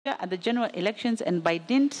at the general elections, and by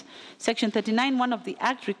dint, Section 39(1) of the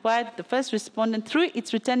Act required the first respondent, through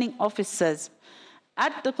its returning officers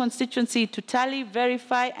at the constituency, to tally,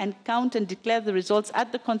 verify, and count and declare the results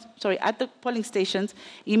at the polling stations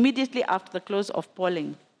immediately after the close of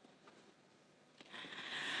polling.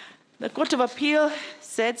 The Court of Appeal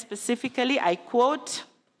said specifically, I quote,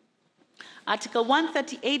 Article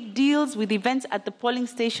 138 deals with events at the polling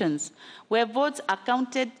stations where votes are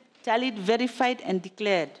counted, tallied, verified, and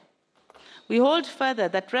declared. We hold further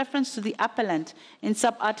that reference to the appellant in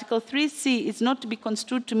sub-article 3C is not to be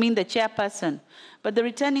construed to mean the chairperson, but the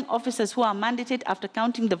returning officers who are mandated after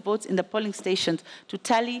counting the votes in the polling stations to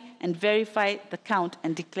tally and verify the count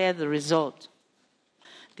and declare the result.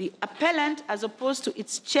 The appellant, as opposed to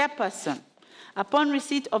its chairperson, upon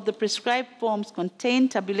receipt of the prescribed forms, contain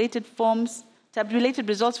tabulated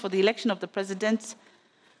results for the election of the president.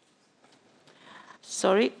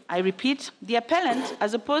 I repeat, the appellant,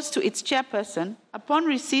 as opposed to its chairperson, upon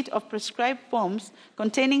receipt of prescribed forms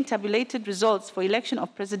containing tabulated results for election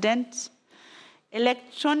of president,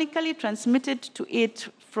 electronically transmitted to it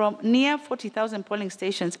from near 40,000 polling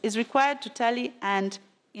stations, is required to tally and,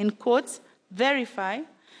 in quotes, verify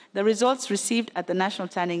the results received at the National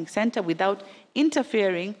Tallying Center without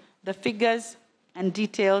interfering the figures and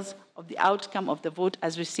details of the outcome of the vote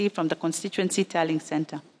as received from the constituency tallying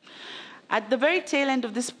center. At the very tail end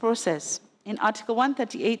of this process, in Article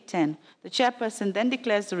 138.10, the chairperson then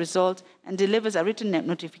declares the result and delivers a written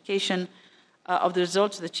notification of the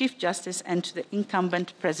result to the Chief Justice and to the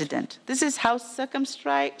incumbent president. This is how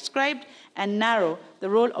circumscribed and narrow the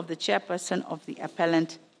role of the chairperson of the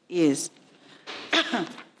appellant is.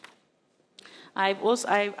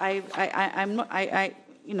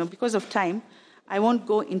 Because of time, I won't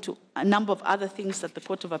go into a number of other things that the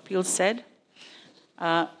Court of Appeal said.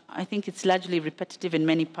 I think it's largely repetitive in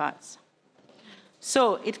many parts.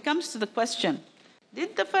 So it comes to the question,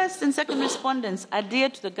 did the first and second respondents adhere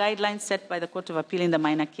to the guidelines set by the Court of Appeal in the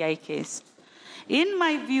Maina Kiai case? In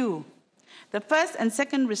my view, the first and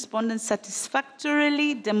second respondents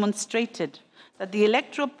satisfactorily demonstrated that the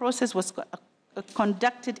electoral process was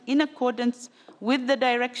conducted in accordance with the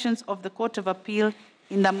directions of the Court of Appeal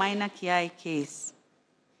in the Maina Kiai case.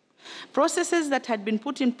 Processes that had been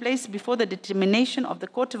put in place before the determination of the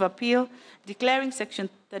Court of Appeal declaring Section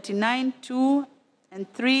 39(2)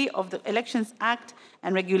 and 3 of the Elections Act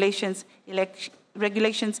and Regulations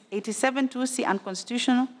 87(2)(c)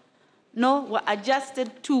 unconstitutional were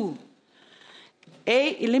adjusted to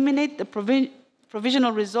A, eliminate the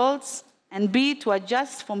provisional results, and B, to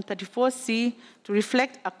adjust Form 34C to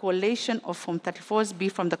reflect a collation of Form 34B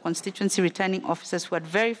from the constituency returning officers who had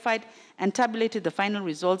verified and tabulated the final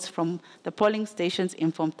results from the polling stations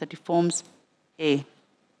in Form 34A.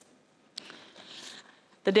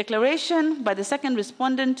 The declaration by the second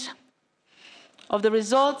respondent of the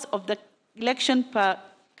results of the election per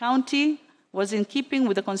county was in keeping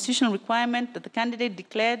with the constitutional requirement that the candidate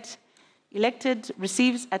declared elected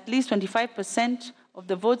receives at least 25% of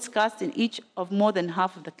the votes cast in each of more than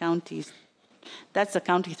half of the counties. That's the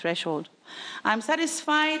county threshold. I'm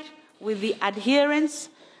satisfied with the adherence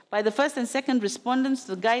by the first and second respondents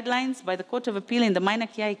to the guidelines by the Court of Appeal in the Maina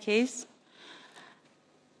Kiai case.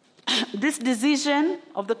 This decision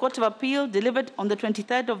of the Court of Appeal, delivered on the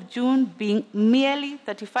 23rd of June, being merely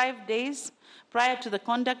 35 days prior to the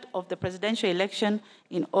conduct of the presidential election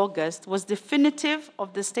in August, was definitive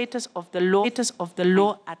of the status of the law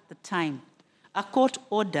at the time. A court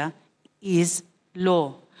order is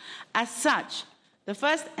law. As such, the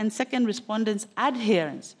first and second respondents'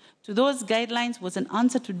 adherence to those guidelines was an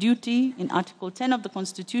answer to duty in Article 10 of the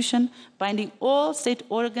Constitution, binding all state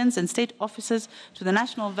organs and state officers to the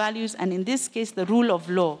national values, and in this case, the rule of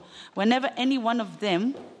law, whenever any one of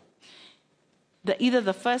them, either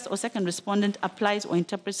the first or second respondent, applies or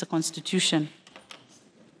interprets the Constitution.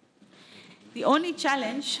 The only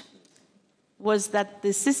challenge was that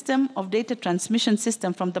the system of data transmission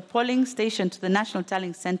system from the polling station to the National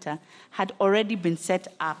Tallying Center had already been set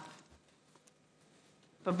up.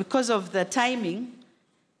 But because of the timing,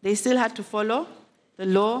 they still had to follow the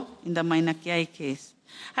law in the Maina Kiai case.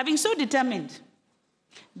 Having so determined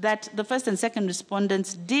that the first and second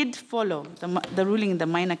respondents did follow the ruling in the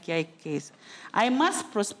Maina Kiai case, I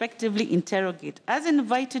must prospectively interrogate, as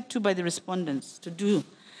invited to by the respondents to do,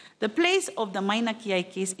 the place of the Maina Kiai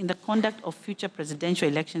case in the conduct of future presidential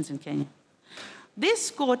elections in Kenya.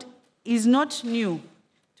 This court is not new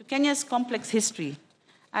to Kenya's complex history,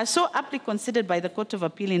 as so aptly considered by the Court of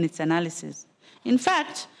Appeal in its analysis. In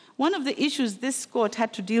fact, one of the issues this court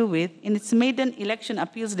had to deal with in its maiden election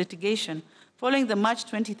appeals litigation following the March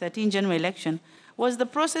 2013 general election was the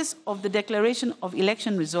process of the declaration of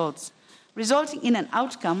election results, resulting in an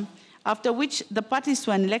outcome after which the parties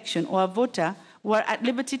to an election or a voter were at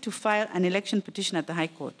liberty to file an election petition at the High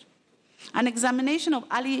Court. An examination of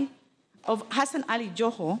Hassan Ali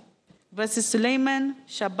Joho versus Suleiman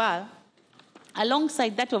Shabal,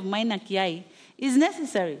 alongside that of Maina Kiai, is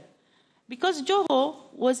necessary because Joho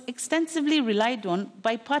was extensively relied on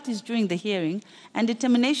by parties during the hearing and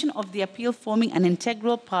determination of the appeal forming an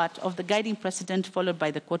integral part of the guiding precedent followed by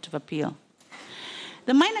the Court of Appeal.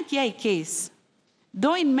 The Maina Kiai case,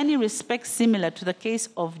 though in many respects similar to the case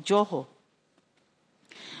of Joho,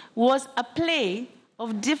 was a play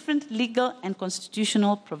of different legal and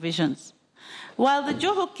constitutional provisions. While the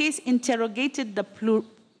Joho case interrogated the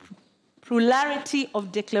plurality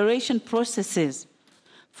of declaration processes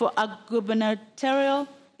for a gubernatorial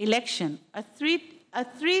election, a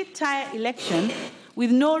three-tier election with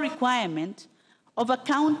no requirement of a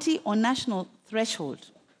county or national threshold.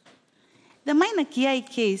 The Maina Kiai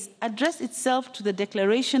case addressed itself to the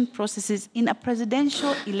declaration processes in a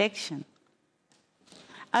presidential election,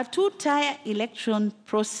 a two-tier election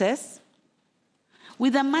process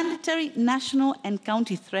with a mandatory national and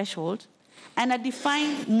county threshold and a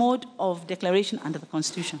defined mode of declaration under the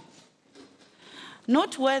Constitution.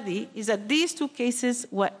 Noteworthy is that these two cases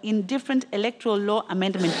were in different electoral law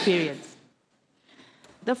amendment periods.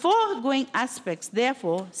 The foregoing aspects,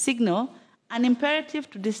 therefore, signal an imperative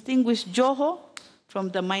to distinguish Joho from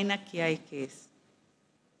the Maina Kiai case.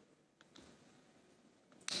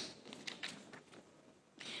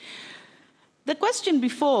 The question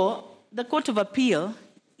before the Court of Appeal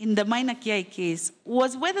in the Maina Kiai case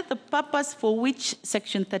was whether the purpose for which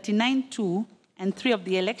Section 39(2) and 3 of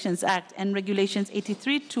the Elections Act and Regulations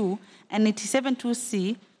 83(2) and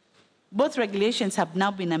 87(2)C, both regulations have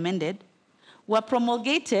now been amended, were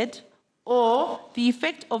promulgated or the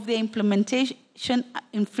effect of their implementation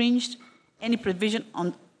infringed any provision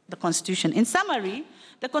on the Constitution. In summary,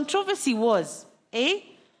 the controversy was A,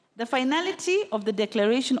 the finality of the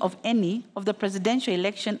declaration of any of the presidential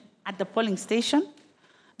election at the polling station,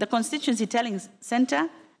 the constituency tallying center,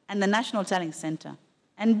 and the national tallying center.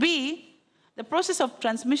 And B, the process of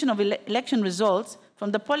transmission of election results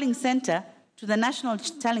from the polling center to the national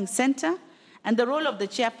tallying center and the role of the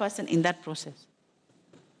chairperson in that process.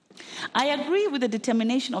 I agree with the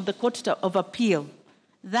determination of the Court of Appeal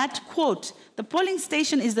that, quote, the polling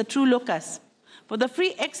station is the true locus for the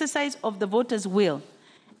free exercise of the voter's will,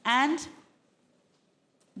 and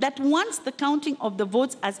that once the counting of the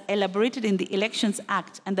votes as elaborated in the Elections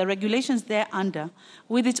Act and the regulations thereunder,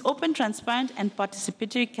 with its open, transparent, and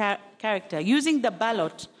participatory character, using the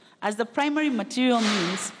ballot as the primary material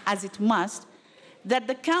means, as it must, that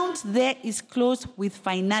the count there is closed with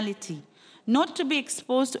finality, not to be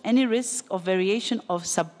exposed to any risk of variation or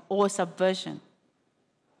subversion.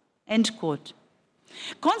 End quote.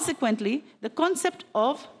 Consequently, the concept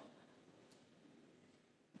of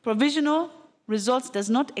provisional results does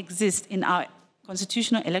not exist in our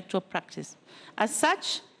constitutional electoral practice. As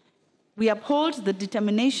such, we uphold the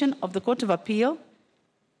determination of the Court of Appeal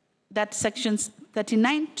that Sections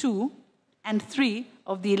 39(2) and 3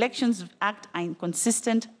 of the Elections Act are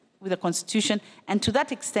inconsistent with the Constitution and to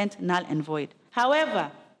that extent null and void.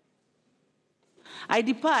 However, I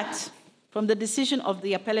depart from the decision of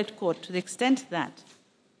the appellate court to the extent that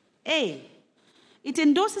A, it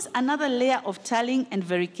endorses another layer of tallying and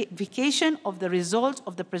verification of the result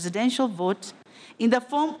of the presidential vote in the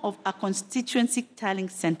form of a constituency tallying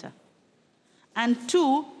center. And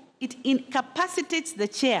 2, it incapacitates the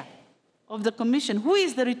chair of the commission, who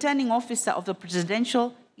is the returning officer of the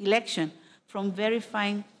presidential election, from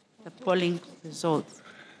verifying the polling results.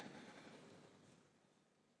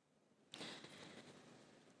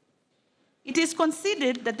 It is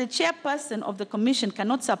considered that the chairperson of the commission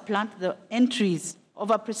cannot supplant the entries of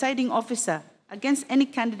a presiding officer against any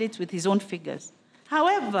candidate with his own figures.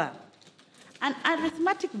 However, an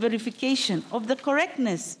arithmetic verification of the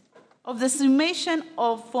correctness of the summation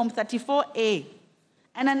of Form 34A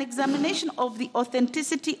and an examination of the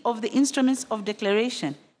authenticity of the instruments of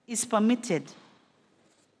declaration is permitted,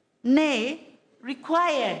 nay,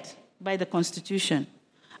 required by the Constitution.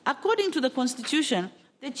 According to the Constitution,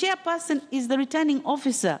 the chairperson is the returning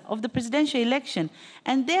officer of the presidential election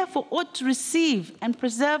and therefore ought to receive and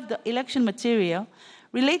preserve the election material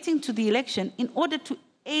relating to the election in order to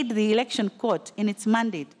aid the election court in its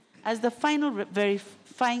mandate as the final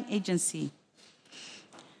verifying agency,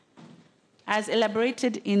 as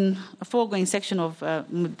elaborated in a foregoing section of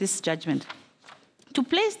this judgment. To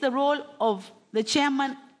place the role of the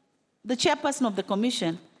chairperson of the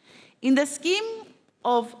commission in the scheme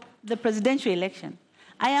of the presidential election,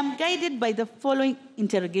 I am guided by the following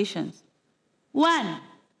interrogations. 1,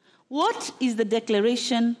 what is the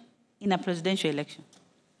declaration in a presidential election?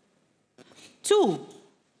 2,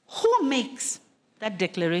 who makes that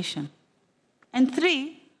declaration? And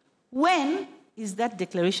 3, when is that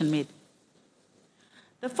declaration made?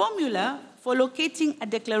 The formula for locating a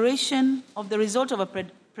declaration of the result of a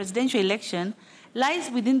presidential election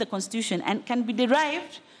lies within the Constitution and can be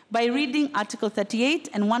derived by reading Article 38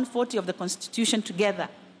 and 140 of the Constitution together.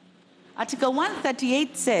 Article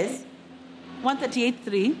 138 says,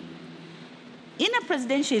 138.3, in a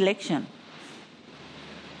presidential election,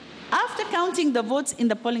 after counting the votes in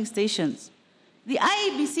the polling stations, the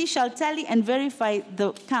IEBC shall tally and verify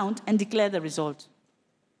the count and declare the result.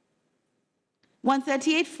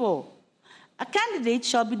 138.4, a candidate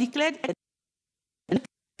shall be declared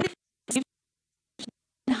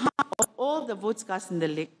half of all the votes cast in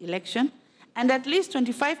the election and at least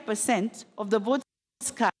 25% of the votes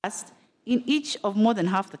cast in each of more than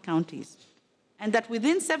half the counties. And that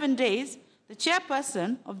within 7 days, the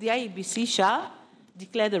chairperson of the IEBC shall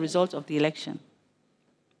declare the result of the election.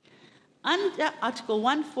 Under Article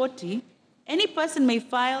 140, any person may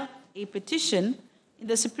file a petition in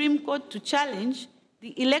the Supreme Court to challenge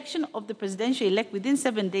the election of the presidential-elect within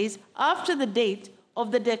 7 days after the date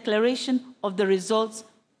of the declaration of the results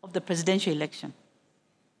of the presidential election.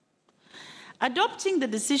 Adopting the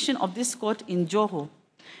decision of this court in Joho,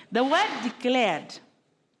 the word declared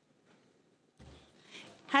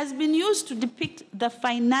has been used to depict the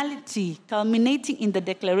finality culminating in the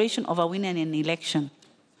declaration of a winner in an election.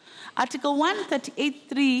 Article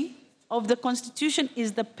 138.3 of the Constitution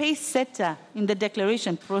is the pace setter in the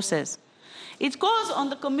declaration process. It calls on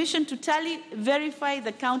the Commission to tally, verify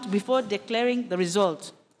the count before declaring the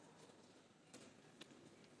result.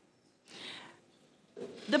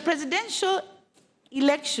 The presidential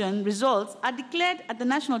election results are declared at the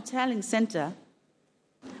National Tallying Center,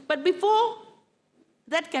 but before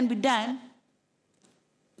that can be done,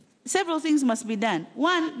 several things must be done.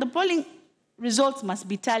 1, the polling results must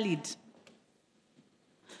be tallied.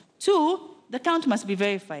 2, the count must be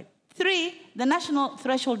verified. 3, the national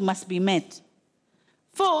threshold must be met.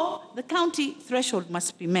 4, the county threshold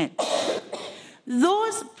must be met.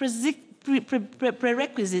 Those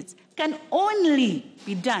prerequisites can only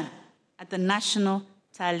be done at the National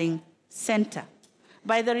Tallying Center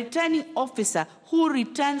by the returning officer who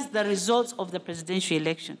returns the results of the presidential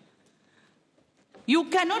election. You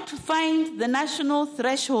cannot find the national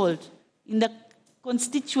threshold in the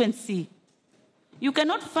constituency. You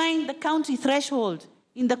cannot find the county threshold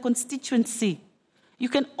in the constituency. You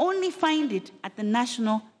can only find it at the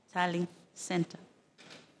National Tallying Center.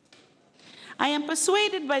 I am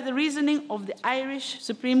persuaded by the reasoning of the Irish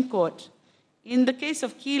Supreme Court in the case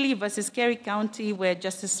of Keeley versus Kerry County, where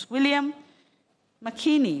Justice William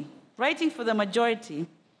McKinney, writing for the majority,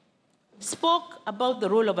 spoke about the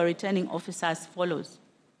role of a returning officer as follows,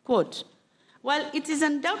 quote, while it is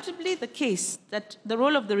undoubtedly the case that the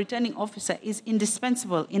role of the returning officer is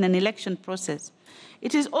indispensable in an election process,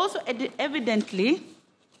 it is also evidently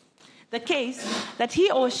the case that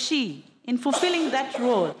he or she, in fulfilling that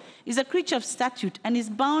role, is a creature of statute and is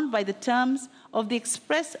bound by the terms of the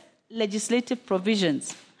express legislative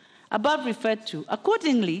provisions above referred to.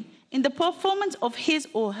 Accordingly, in the performance of his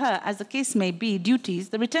or her, as the case may be, duties,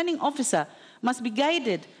 the returning officer must be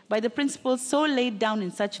guided by the principles so laid down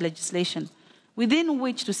in such legislation, within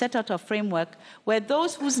which to set out a framework where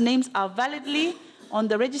those whose names are validly on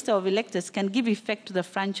the register of electors can give effect to the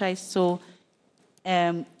franchise so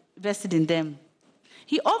vested in them.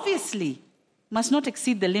 He obviously must not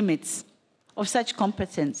exceed the limits of such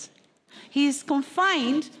competence. He is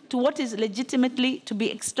confined to what is legitimately to be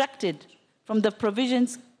extracted from the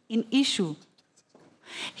provisions in issue.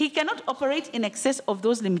 He cannot operate in excess of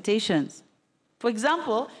those limitations. For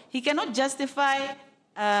example, he cannot justify,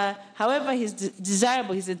 however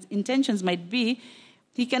desirable his intentions might be,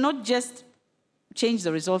 he cannot just change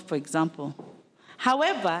the result, for example.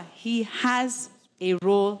 However, he has a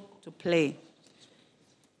role to play.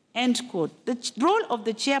 End quote. The role of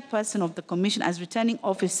the chairperson of the commission as returning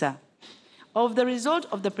officer of the result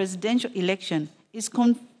of the presidential election is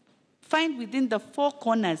confined within the four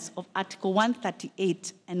corners of Article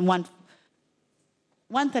 138 and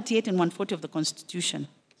 140 of the Constitution.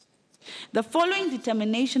 The following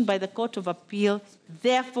determination by the Court of Appeal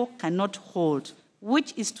therefore cannot hold,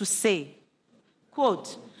 which is to say,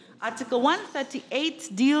 quote, Article 138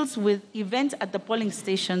 deals with events at the polling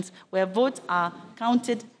stations where votes are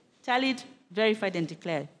counted, tallied, verified, and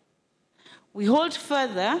declared. We hold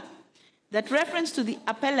further that reference to the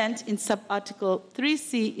appellant in sub-article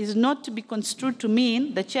 3C is not to be construed to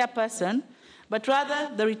mean the chairperson, but rather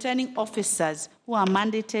the returning officers who are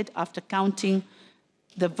mandated after counting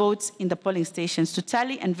the votes in the polling stations to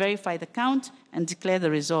tally and verify the count and declare the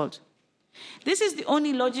result. This is the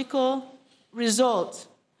only logical result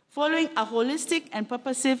following a holistic and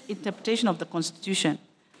purposive interpretation of the Constitution.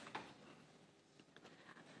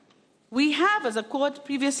 We have, as a court,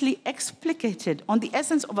 previously explicated on the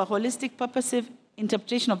essence of a holistic, purposive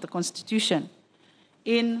interpretation of the Constitution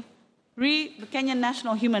in the Kenyan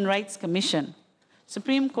National Human Rights Commission,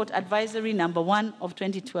 Supreme Court Advisory Number 1 of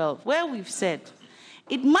 2012, where we've said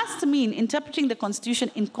it must mean interpreting the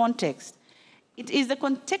Constitution in context. It is the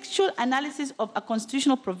contextual analysis of a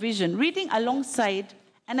constitutional provision, reading alongside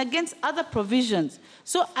and against other provisions,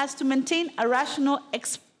 so as to maintain a rational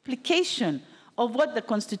explication of what the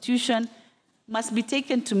Constitution must be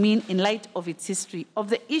taken to mean in light of its history, of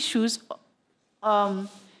the issues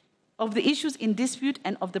in dispute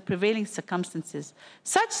and of the prevailing circumstances.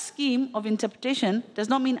 Such scheme of interpretation does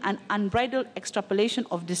not mean an unbridled extrapolation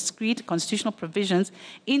of discrete constitutional provisions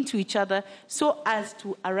into each other so as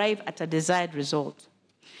to arrive at a desired result.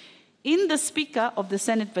 In the Speaker of the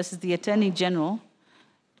Senate versus the Attorney General,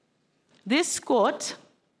 this court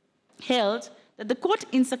held that the court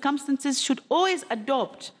in circumstances should always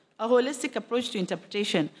adopt a holistic approach to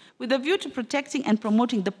interpretation with a view to protecting and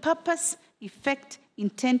promoting the purpose, effect,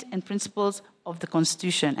 intent, and principles of the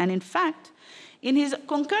Constitution. And in fact, in his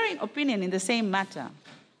concurring opinion in the same matter,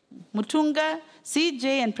 Mutunga, CJ,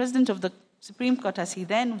 and President of the Supreme Court, as he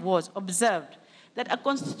then was, observed that a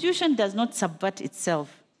Constitution does not subvert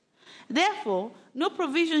itself. Therefore, no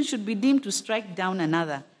provision should be deemed to strike down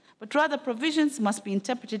another, but rather provisions must be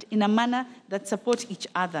interpreted in a manner that supports each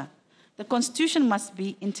other. The Constitution must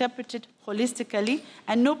be interpreted holistically,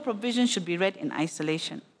 and no provision should be read in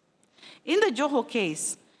isolation. In the Joho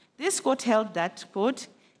case, this court held that, quote,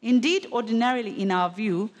 indeed, ordinarily, in our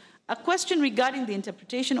view, a question regarding the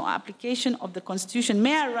interpretation or application of the Constitution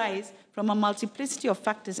may arise from a multiplicity of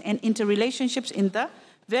factors and interrelationships in the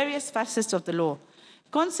various facets of the law.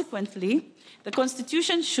 Consequently, the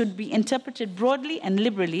Constitution should be interpreted broadly and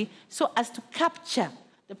liberally so as to capture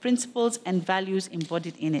the principles and values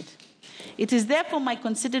embodied in it. It is therefore my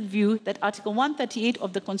considered view that Article 138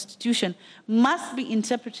 of the Constitution must be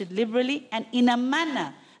interpreted liberally and in a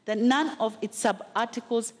manner that none of its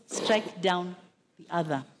sub-articles strike down the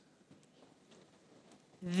other.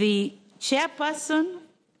 The chairperson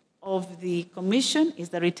of the commission is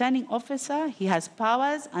the returning officer. He has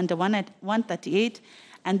powers under 138,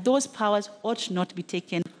 and those powers ought not be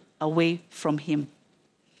taken away from him.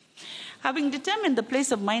 Having determined the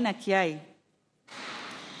place of Maina Kiai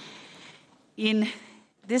in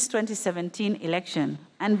this 2017 election,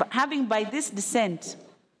 and having by this dissent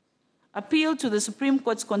appealed to the Supreme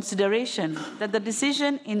Court's consideration that the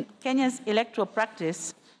decision in Kenya's electoral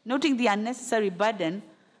practice, noting the unnecessary burden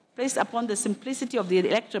placed upon the simplicity of the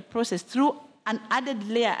electoral process through an added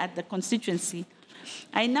layer at the constituency,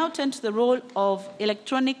 I now turn to the role of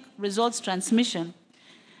electronic results transmission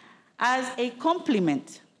as a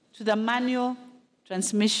complement to the manual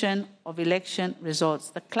transmission of election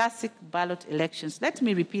results, the classic ballot elections. Let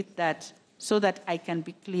me repeat that so that I can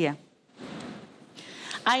be clear.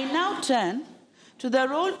 I now turn to the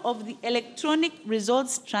role of the electronic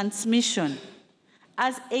results transmission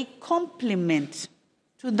as a complement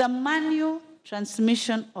to the manual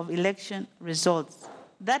transmission of election results.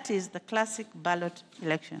 That is the classic ballot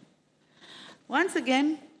election. Once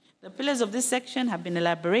again, the pillars of this section have been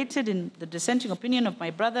elaborated in the dissenting opinion of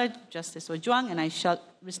my brother, Justice Ojwang, and I shall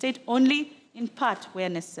restate only in part where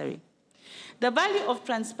necessary. The value of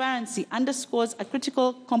transparency underscores a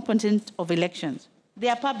critical component of elections,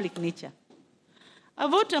 their public nature. A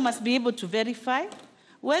voter must be able to verify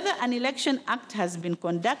whether an election act has been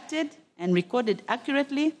conducted and recorded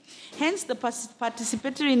accurately, hence the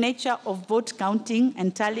participatory nature of vote counting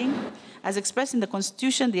and tallying as expressed in the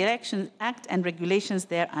Constitution, the Election Act, and regulations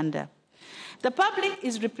thereunder. The public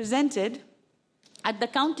is represented at the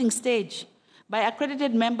counting stage by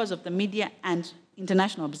accredited members of the media and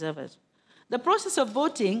international observers. The process of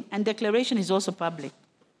voting and declaration is also public.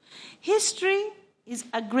 History is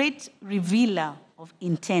a great revealer of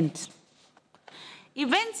intent.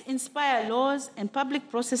 Events inspire laws and public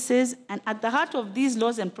processes, and at the heart of these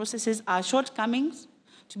laws and processes are shortcomings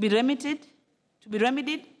to be remedied,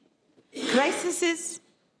 crises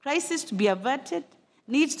to be averted,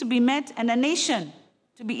 needs to be met, and a nation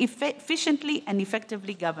to be efficiently and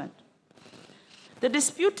effectively governed. The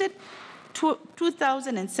disputed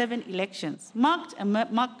 2007 elections marked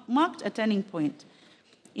a turning point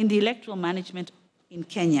in the electoral management in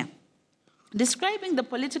Kenya. Describing the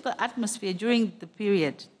political atmosphere during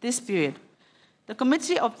this period, The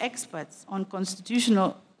Committee of Experts on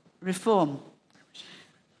Constitutional Reform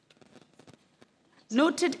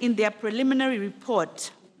noted in their preliminary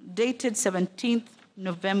report dated 17th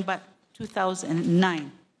November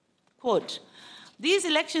 2009, quote, "These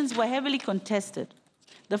elections were heavily contested.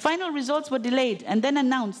 The final results were delayed and then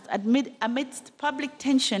announced amidst public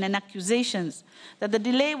tension and accusations that the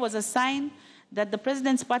delay was a sign that the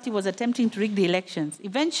president's party was attempting to rig the elections.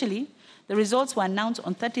 Eventually, the results were announced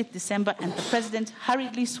on 30th December and the president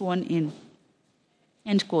hurriedly sworn in."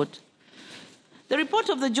 End quote. The report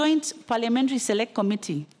of the Joint Parliamentary Select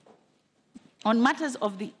Committee on matters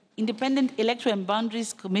of the Independent Electoral and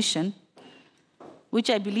Boundaries Commission, which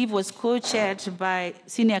I believe was co-chaired by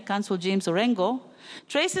Senior Counsel James Orengo,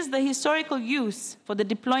 traces the historical use for the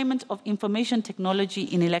deployment of information technology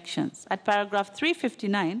in elections. At paragraph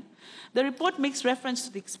 359, the report makes reference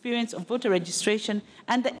to the experience of voter registration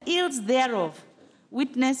and the ills thereof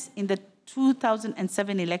witnessed in the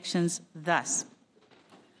 2007 elections thus.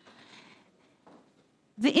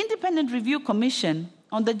 The Independent Review Commission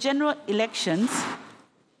on the General Elections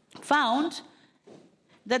found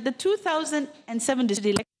that the 2007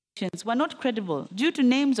 elections were not credible due to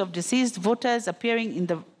names of deceased voters appearing in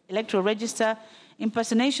the electoral register,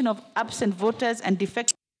 impersonation of absent voters, and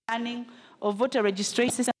defective planning of voter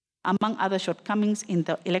registration system, among other shortcomings in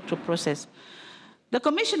the electoral process. The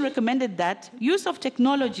Commission recommended that use of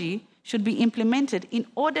technology should be implemented in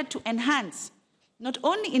order to enhance not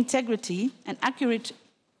only integrity and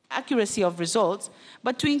accuracy of results,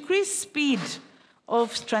 but to increase speed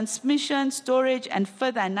of transmission, storage, and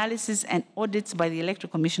further analysis and audits by the Electoral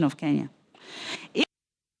Commission of Kenya. If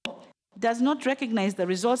it does not recognize the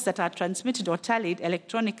results that are transmitted or tallied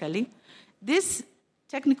electronically, these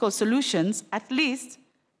technical solutions, at least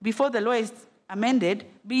before the law is amended,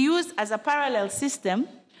 be used as a parallel system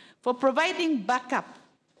for providing backup,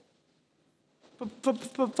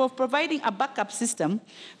 for providing a backup system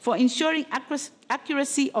for ensuring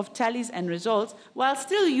accuracy of tallies and results while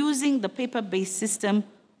still using the paper-based system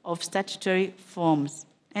of statutory forms.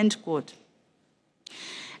 End quote.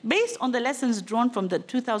 Based on the lessons drawn from the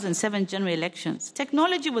 2007 general elections,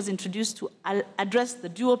 technology was introduced to address the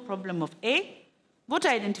dual problem of A, voter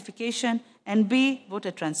identification, and B, voter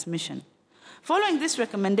transmission. Following this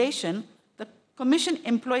recommendation, the Commission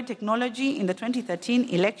employed technology in the 2013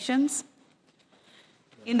 elections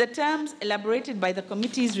in the terms elaborated by the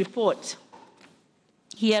committee's report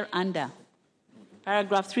here under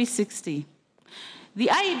paragraph 360. The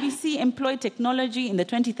IEBC employed technology in the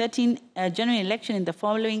 2013 general election in the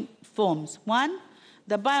following forms. 1,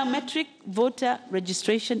 the biometric voter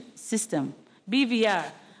registration system, BVR,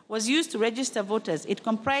 was used to register voters. It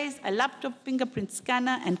comprised a laptop fingerprint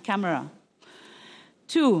scanner and camera.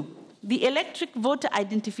 2, the electric voter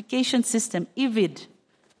identification system, EVID,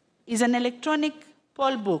 is an electronic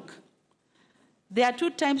poll book. There are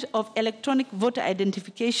 2 types of electronic voter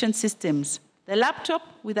identification systems: the laptop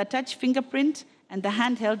with attached fingerprint and the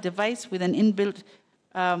handheld device with an inbuilt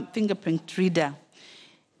fingerprint reader.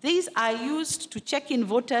 These are used to check in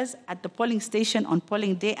voters at the polling station on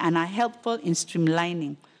polling day and are helpful in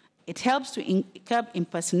streamlining. It helps to curb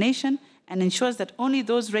impersonation and ensures that only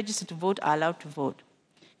those registered to vote are allowed to vote.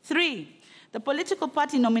 3, the political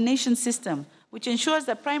party nomination system, which ensures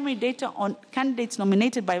that primary data on candidates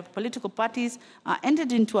nominated by political parties are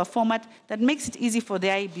entered into a format that makes it easy for the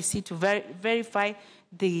IEBC to verify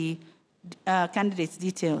the candidates'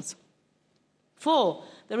 details. 4,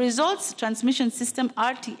 the results transmission system,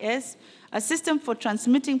 RTS, a system for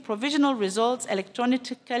transmitting provisional results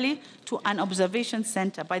electronically to an observation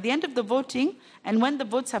center. By the end of the voting, and when the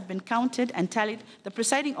votes have been counted and tallied, the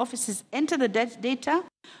presiding officers enter the data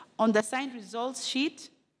on the signed results sheet,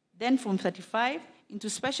 then Form 35, into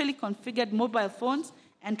specially configured mobile phones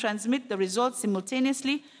and transmit the results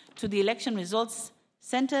simultaneously to the election results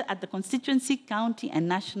center at the constituency, county, and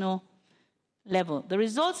national level. The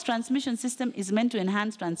results transmission system is meant to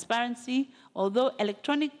enhance transparency, although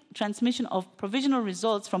electronic transmission of provisional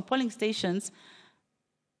results from polling stations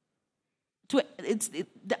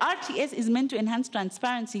the RTS is meant to enhance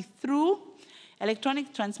transparency through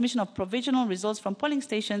electronic transmission of provisional results from polling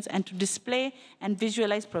stations and to display and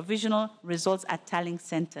visualize provisional results at tallying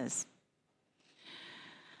centers.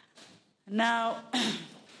 Now,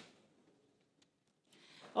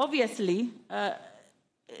 obviously,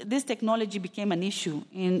 this technology became an issue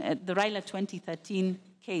in the Raila 2013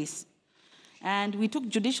 case. And we took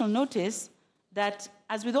judicial notice that,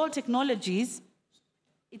 as with all technologies,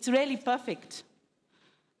 it's rarely perfect.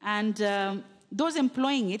 And those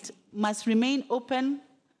employing it must remain open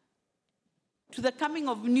to the coming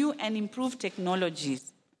of new and improved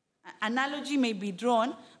technologies. analogy may be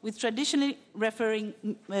drawn with traditionally referring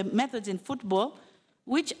methods in football,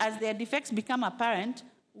 which, as their defects become apparent,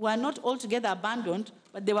 were not altogether abandoned,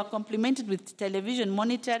 but they were complemented with television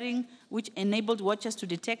monitoring, which enabled watchers to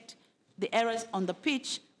detect the errors on the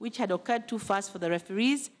pitch, which had occurred too fast for the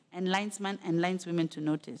referees and linesmen and lineswomen to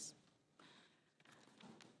notice.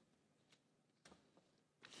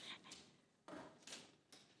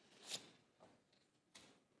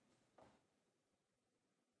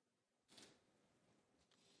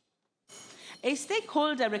 A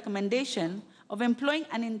stakeholder recommendation of employing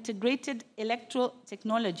an integrated electoral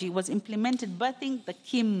technology was implemented, birthing the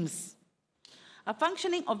KIMS. A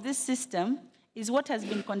functioning of this system is what has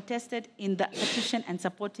been contested in the petition and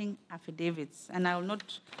supporting affidavits. And I will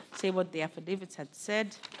not say what the affidavits had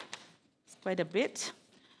said. It's quite a bit.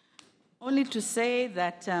 Only to say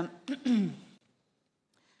that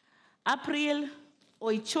April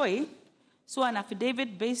Oichoi saw an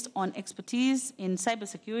affidavit based on expertise in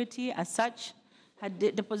cybersecurity. As such,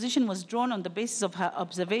 the position was drawn on the basis of her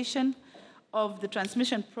observation of the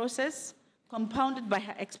transmission process, compounded by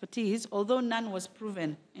her expertise, although none was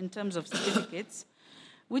proven in terms of certificates,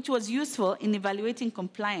 which was useful in evaluating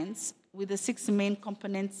compliance with the 6 main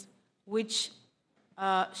components, which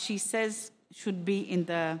she says should be in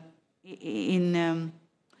the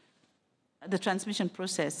transmission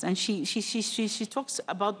process. And she talks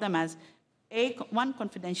about them as 1,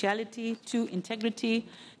 confidentiality, 2, integrity,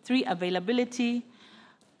 3, availability,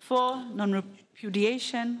 4,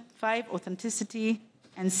 non-repudiation, 5, authenticity,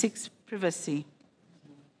 and 6, privacy.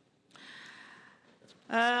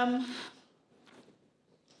 I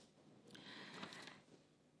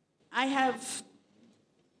have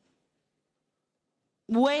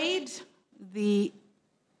weighed the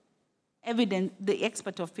evidence, the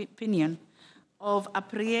expert opinion of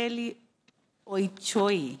April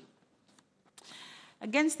Oichoi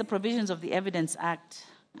against the provisions of the Evidence Act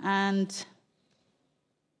and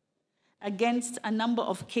against a number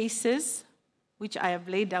of cases which I have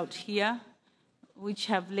laid out here, which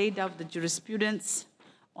have laid out the jurisprudence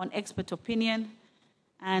on expert opinion.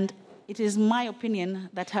 And it is my opinion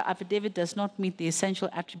that her affidavit does not meet the essential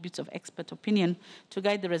attributes of expert opinion to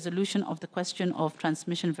guide the resolution of the question of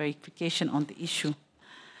transmission verification on the issue.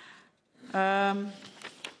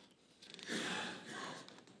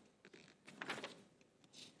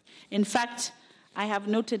 In fact, I have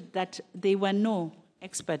noted that there were no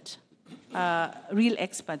real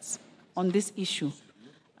experts on this issue,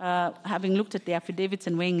 having looked at the affidavits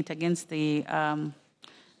and weighing it against the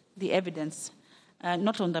evidence,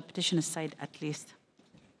 not on the petitioner's side at least.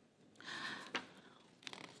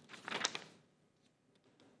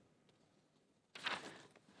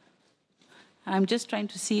 I'm just trying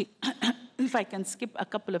to see if I can skip a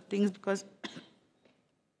couple of things because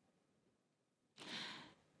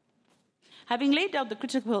having laid out the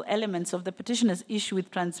critical elements of the petitioner's issue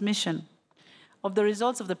with transmission of the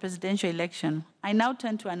results of the presidential election, I now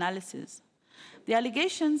turn to analysis. The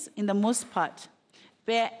allegations, in the most part,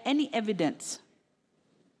 bear any evidence.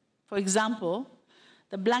 For example,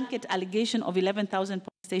 the blanket allegation of 11,000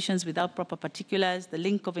 polling stations without proper particulars, the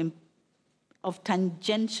link of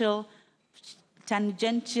tangential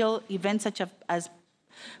events such as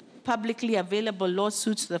publicly available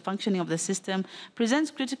lawsuits to the functioning of the system, presents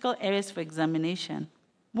critical areas for examination.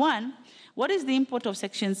 1, what is the import of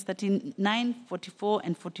sections 39, 44,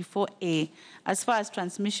 and 44A as far as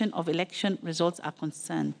transmission of election results are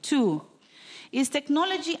concerned? 2, is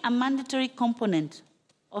technology a mandatory component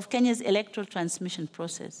of Kenya's electoral transmission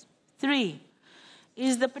process? 3,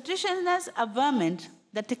 is the petitioner's averment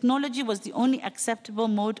that technology was the only acceptable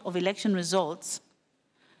mode of election results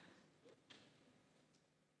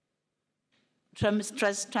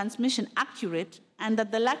transmission accurate, and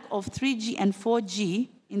that the lack of 3G and 4G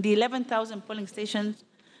in the 11,000 polling stations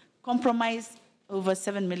comprised over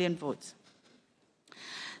 7 million votes?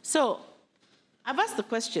 So I've asked the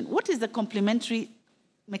question, what is the complementary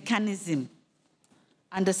mechanism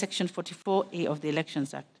under Section 44A of the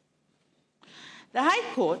Elections Act? The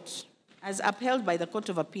High Court, as upheld by the Court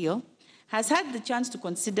of Appeal, has had the chance to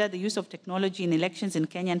consider the use of technology in elections in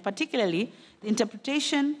Kenya, and particularly the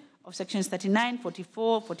interpretation of Sections 39,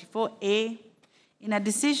 44, 44A, in a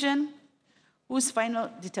decision whose final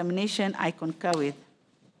determination I concur with.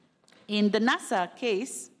 In the NASA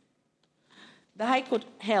case, the High Court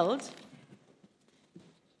held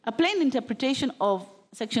a plain interpretation of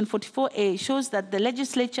Section 44A shows that the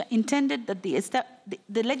legislature intended the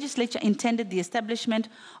establishment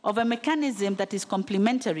of a mechanism that is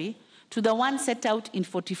complementary to the one set out in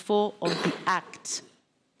 44 of the Act.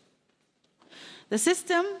 The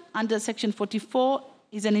system under Section 44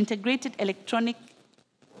 is an integrated electronic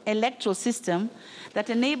electoral system that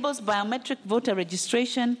enables biometric voter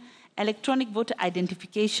registration, electronic voter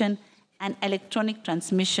identification, and electronic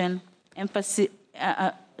transmission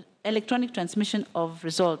of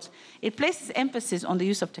results. It places emphasis on the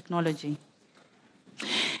use of technology.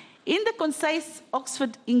 In the concise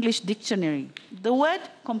Oxford English Dictionary, the word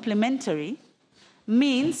complementary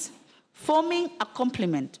means forming a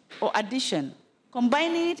complement or addition,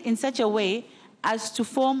 combining it in such a way as to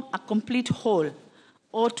form a complete whole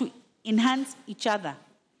or to enhance each other.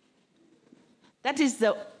 That is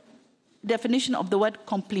the definition of the word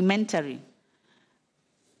complementary.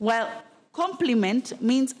 While complement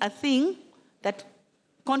means a thing that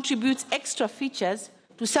contributes extra features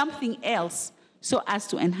to something else so as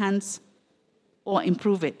to enhance or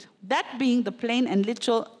improve it. That being the plain and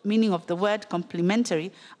literal meaning of the word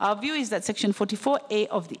complementary, our view is that Section 44A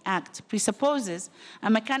of the Act presupposes a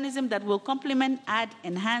mechanism that will complement, add,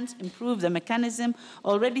 enhance, improve the mechanism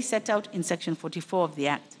already set out in Section 44 of the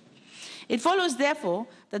Act. It follows, therefore,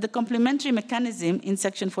 that the complementary mechanism in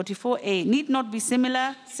Section 44A need not be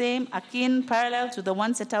similar, same, akin, parallel to the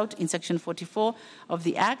one set out in Section 44 of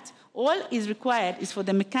the Act. All is required is for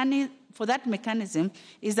that mechanism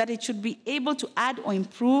is that it should be able to add or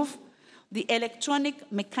improve the electronic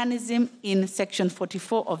mechanism in Section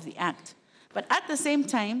 44 of the Act, but at the same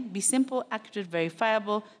time be simple, accurate,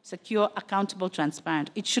 verifiable, secure, accountable,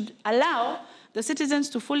 transparent. It should allow the citizens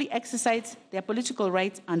to fully exercise their political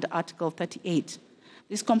rights under Article 38.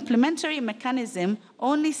 This complementary mechanism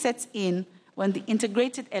only sets in when the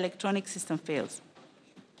integrated electronic system fails.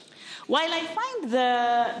 While I find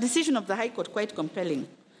the decision of the High Court quite compelling,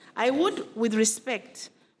 I would, with respect,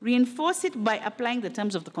 reinforce it by applying the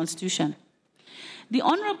terms of the Constitution. The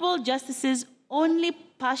Honourable Justices only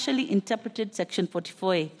partially interpreted Section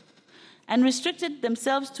 44A and restricted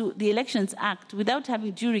themselves to the Elections Act without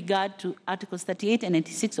having due regard to Articles 38 and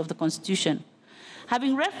 86 of the Constitution.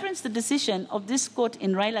 Having referenced the decision of this court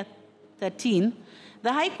in Ryla 13,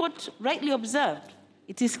 the High Court rightly observed,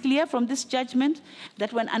 it is clear from this judgment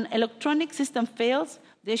that when an electronic system fails,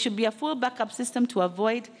 there should be a full backup system to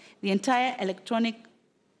avoid the entire election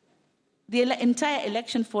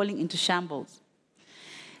falling into shambles.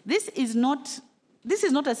 This is not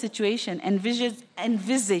a situation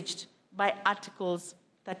envisaged by Articles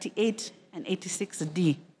 38 and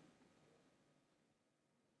 86D.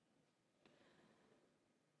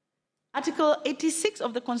 Article 86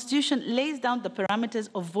 of the Constitution lays down the parameters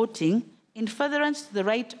of voting in furtherance to the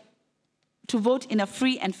right to vote in a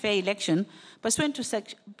free and fair election pursuant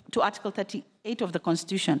to Article 38 of the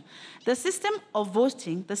Constitution. The system of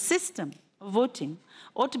voting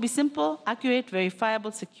ought to be simple, accurate,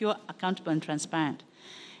 verifiable, secure, accountable, and transparent.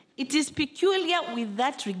 It is peculiar with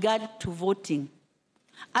that regard to voting.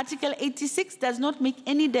 Article 86 does not make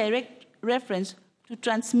any direct reference to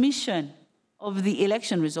transmission of the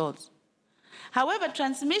election results. However,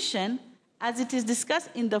 transmission, as it is discussed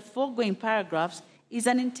in the foregoing paragraphs, is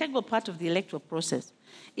an integral part of the electoral process.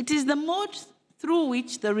 It is the mode through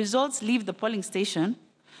which the results leave the polling station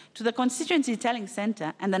to the constituency tallying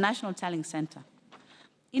center and the national tallying center.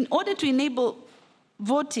 In order to enable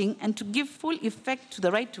voting and to give full effect to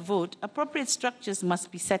the right to vote, appropriate structures must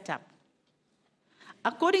be set up.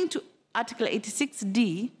 According to Article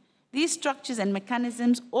 86D, these structures and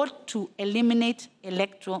mechanisms ought to eliminate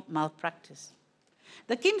electoral malpractice.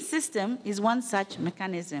 The KIM system is one such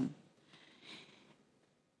mechanism.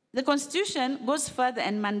 The Constitution goes further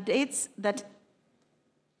and mandates that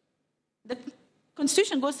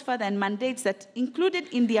included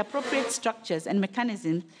in the appropriate structures and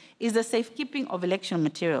mechanisms is the safekeeping of election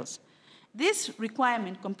materials. This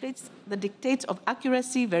requirement completes the dictates of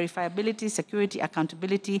accuracy, verifiability, security,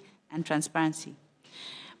 accountability, and transparency.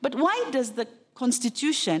 But why does the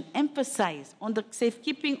Constitution emphasize on the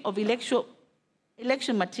safekeeping of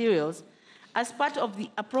election materials as part of the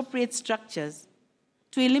appropriate structures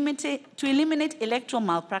to eliminate electoral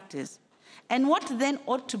malpractice? And what then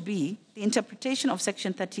ought to be the interpretation of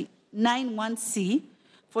Section 39(1)(c),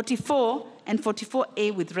 44, and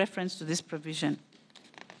 44A with reference to this provision?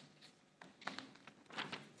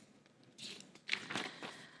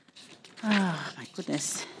 My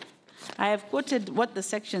goodness. I have quoted what the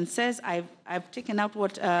section says. I've taken out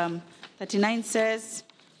what 39 says,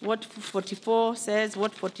 what 44 says,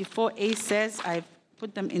 what 44A says. I've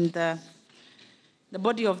put them in the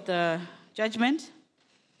body of the judgment.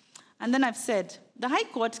 And then I've said, the High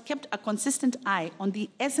Court kept a consistent eye on the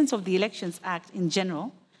essence of the Elections Act in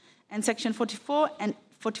general, and Section 44 and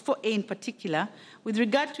 44A in particular, with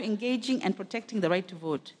regard to engaging and protecting the right to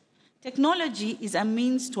vote. Technology is a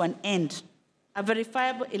means to an end, a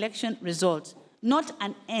verifiable election result, not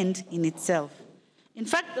an end in itself. In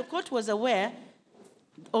fact, the court was aware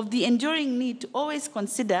of the enduring need to always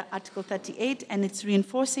consider Article 38 and its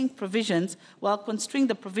reinforcing provisions while construing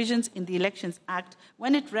the provisions in the Elections Act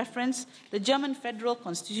when it referenced the German Federal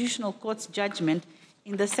Constitutional Court's judgment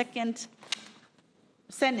in the Second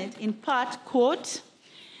Senate, in part, quote,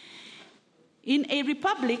 "In a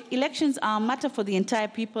republic, elections are a matter for the entire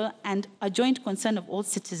people and a joint concern of all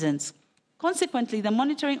citizens. Consequently, the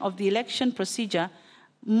monitoring of the election procedure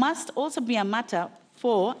must also be a matter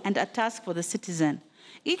for and a task for the citizen.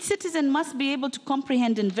 Each citizen must be able to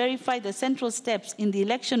comprehend and verify the central steps in the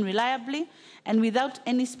election reliably and without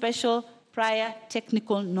any special prior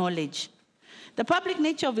technical knowledge. The public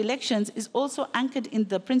nature of elections is also anchored in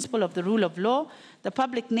the principle of the rule of law, the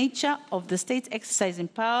public nature of the state's exercising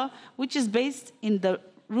power, which is based in the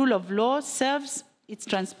rule of law, serves its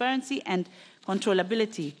transparency and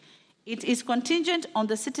controllability. It is contingent on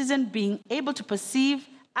the citizen being able to perceive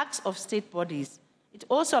acts of state bodies. It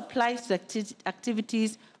also applies to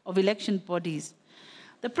activities of election bodies.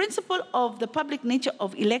 The principle of the public nature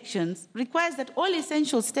of elections requires that all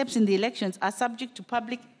essential steps in the elections are subject to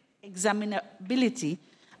public examinability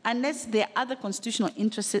unless there are other constitutional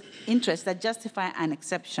interests that justify an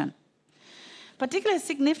exception. Particular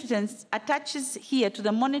significance attaches here to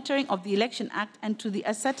the monitoring of the Election Act and to the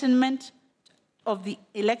ascertainment of the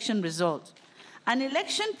election result. An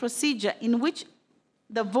election procedure in which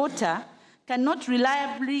the voter cannot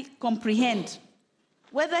reliably comprehend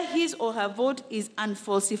whether his or her vote is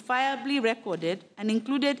unfalsifiably recorded and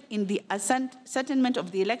included in the ascertainment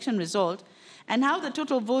of the election result, and how the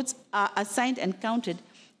total votes are assigned and counted,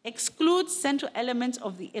 excludes central elements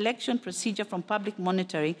of the election procedure from public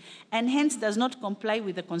monitoring and hence does not comply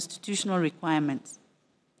with the constitutional requirements.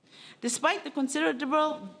 Despite the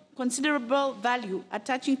considerable value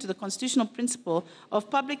attaching to the constitutional principle of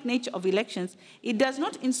public nature of elections, it does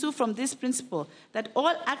not ensue from this principle that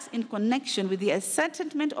all acts in connection with the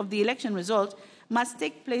ascertainment of the election result must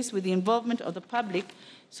take place with the involvement of the public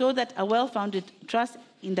so that a well-founded trust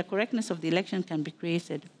in the correctness of the election can be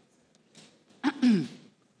created.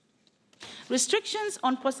 Restrictions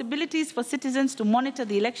on possibilities for citizens to monitor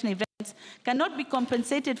the election events cannot be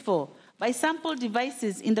compensated for by sample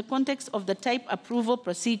devices in the context of the type approval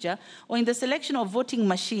procedure or in the selection of voting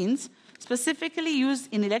machines specifically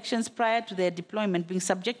used in elections prior to their deployment being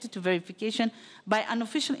subjected to verification by an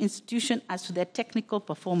official institution as to their technical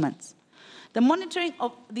performance. The monitoring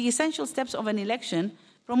of the essential steps of an election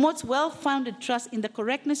promotes well-founded trust in the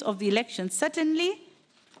correctness of the election, certainly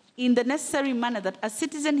in the necessary manner that a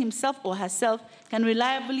citizen himself or herself can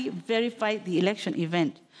reliably verify the election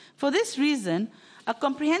event. For this reason, a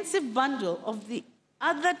comprehensive bundle of the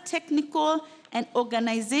other technical and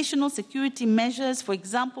organizational security measures, for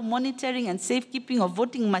example, monitoring and safekeeping of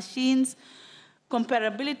voting machines,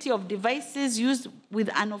 comparability of devices used with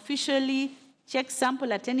unofficially checked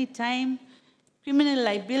sample at any time, criminal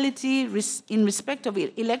liability in respect of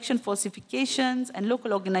election falsifications and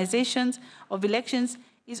local organizations of elections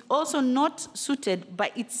is also not suited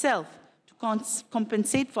by itself to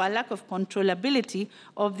compensate for a lack of controllability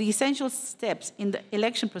of the essential steps in the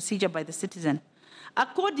election procedure by the citizen.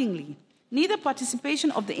 Accordingly, neither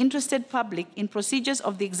participation of the interested public in procedures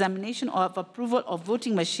of the examination or of approval of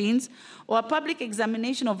voting machines or a public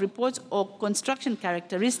examination of reports or construction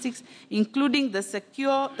characteristics, including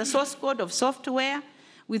the source code of software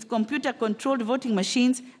with computer-controlled voting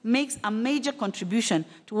machines, makes a major contribution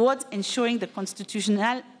towards ensuring the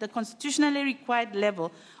constitutionally required level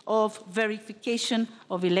of verification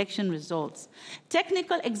of election results.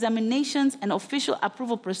 Technical examinations and official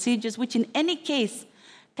approval procedures, which in any case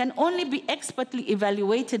can only be expertly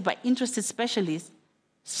evaluated by interested specialists,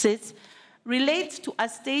 relates to a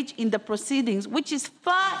stage in the proceedings which is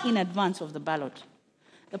far in advance of the ballot.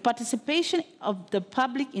 The participation of the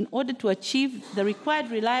public in order to achieve the required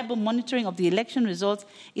reliable monitoring of the election results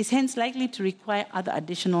is hence likely to require other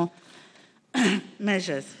additional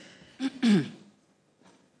measures.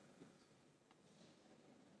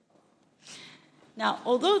 Now,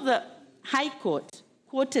 although the High Court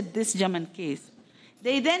quoted this German case,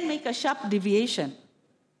 they then make a sharp deviation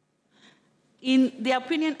in their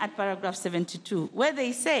opinion at paragraph 72, where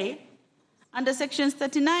they say, under sections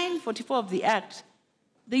 39, 44 of the Act,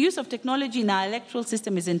 the use of technology in our electoral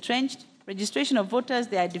system is entrenched, registration of voters,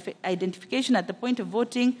 their identification at the point of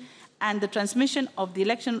voting, and the transmission of the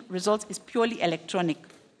election results is purely electronic.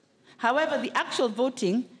 However, the actual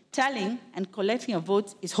voting, tallying, and collecting of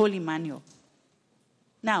votes is wholly manual.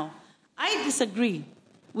 Now, I disagree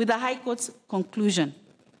with the High Court's conclusion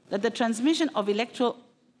that the transmission of election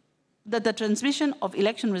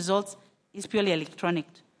results is purely electronic.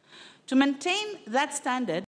 To maintain that standard,